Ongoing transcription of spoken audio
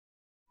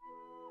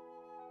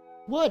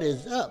What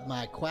is up,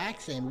 my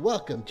quacks, and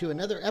welcome to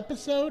another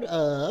episode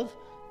of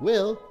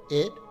Will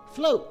It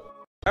Float?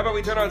 How about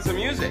we turn on some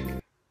music?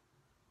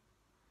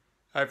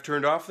 I've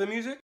turned off the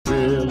music.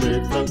 Will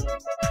it float?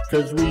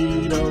 Cause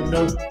we don't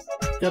know.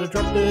 Gotta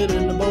drop it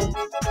in the bowl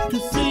to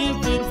see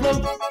if it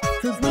floats.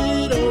 Cause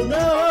we don't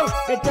know.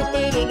 Gotta drop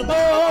it in the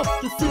bowl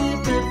to see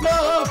if it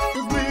floats.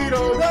 Cause we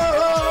don't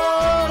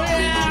know.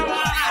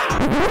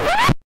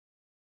 Yeah.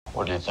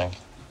 What do you think?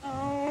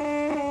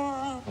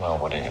 Well,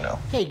 what do you know?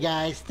 Hey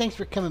guys, thanks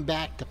for coming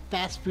back to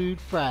Fast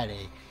Food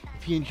Friday.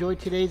 If you enjoyed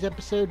today's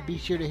episode, be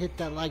sure to hit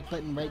that like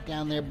button right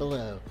down there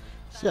below.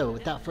 So,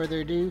 without further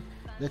ado,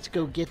 let's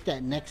go get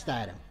that next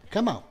item.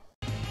 Come on.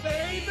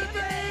 Baby,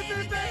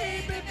 baby,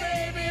 baby,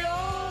 baby,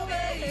 oh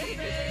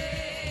baby,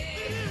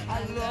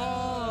 I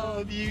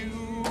love you.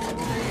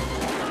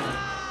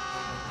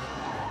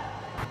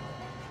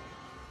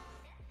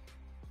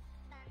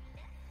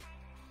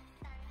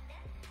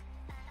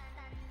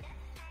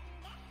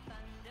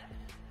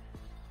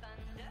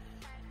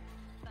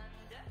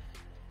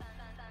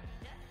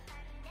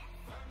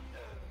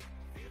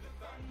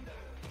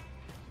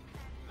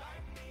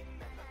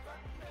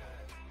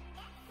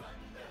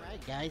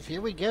 Alright guys,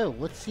 here we go.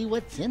 Let's see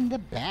what's in the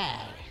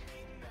bag.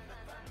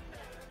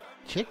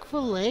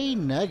 Chick-Fil-A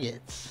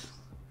nuggets.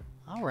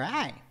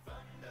 Alright.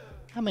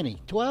 How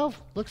many?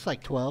 12? Looks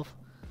like 12.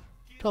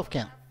 12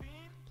 count.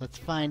 Let's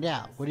find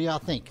out. What do y'all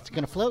think? It's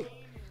gonna float?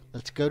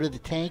 Let's go to the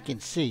tank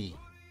and see.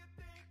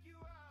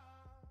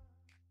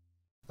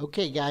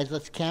 Okay guys,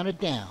 let's count it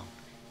down.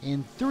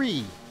 In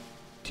 3,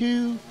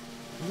 2,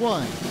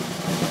 1.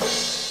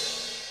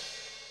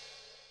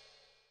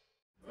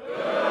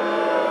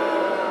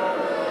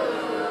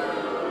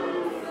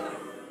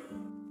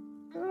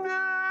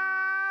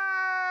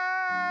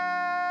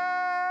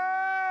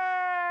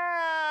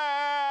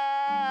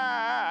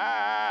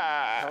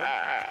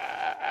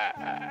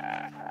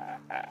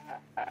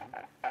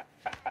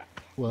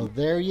 Well,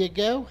 there you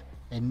go,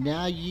 and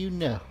now you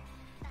know.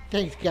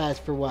 Thanks guys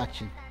for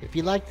watching. If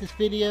you like this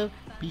video,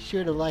 be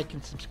sure to like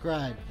and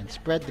subscribe and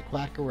spread the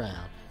quack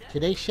around.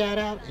 Today's shout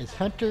out is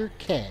Hunter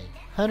K.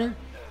 Hunter,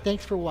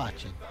 thanks for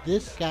watching.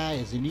 This guy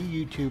is a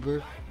new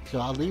YouTuber, so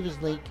I'll leave his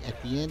link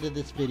at the end of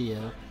this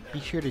video. Be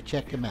sure to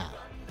check him out.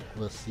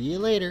 We'll see you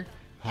later.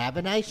 Have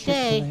a nice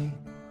day. Chick-fil-A.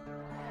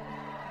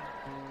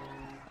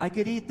 I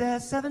could eat there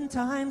 7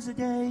 times a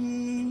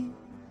day,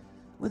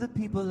 where the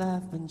people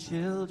laugh and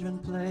children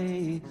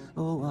play.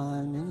 Oh,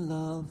 I'm in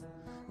love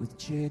with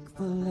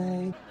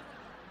Chick-fil-A.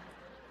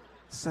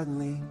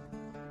 Suddenly,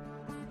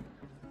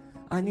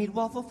 I need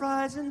waffle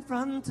fries in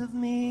front of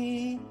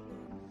me,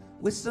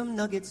 with some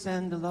nuggets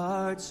and a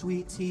large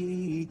sweet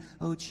tea.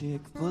 Oh,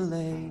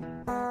 Chick-fil-A,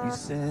 you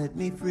set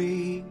me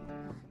free.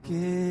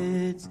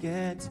 Kids,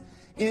 get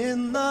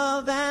in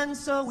the van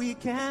so we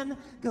can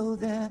go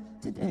there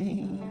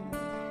today.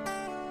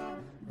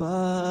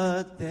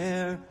 But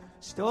their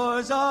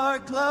stores are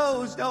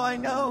closed, oh I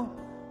know,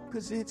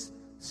 'cause it's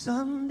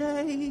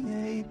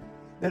Sunday.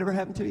 That ever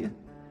happened to you?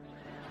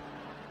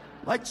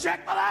 Like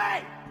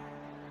Chick-fil-A!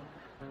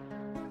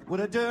 What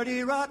a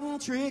dirty, rotten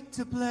trick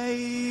to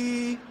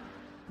play.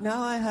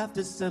 Now I have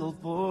to settle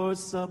for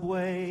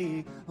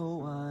Subway.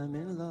 Oh, I'm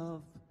in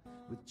love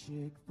with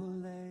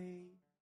Chick-fil-A.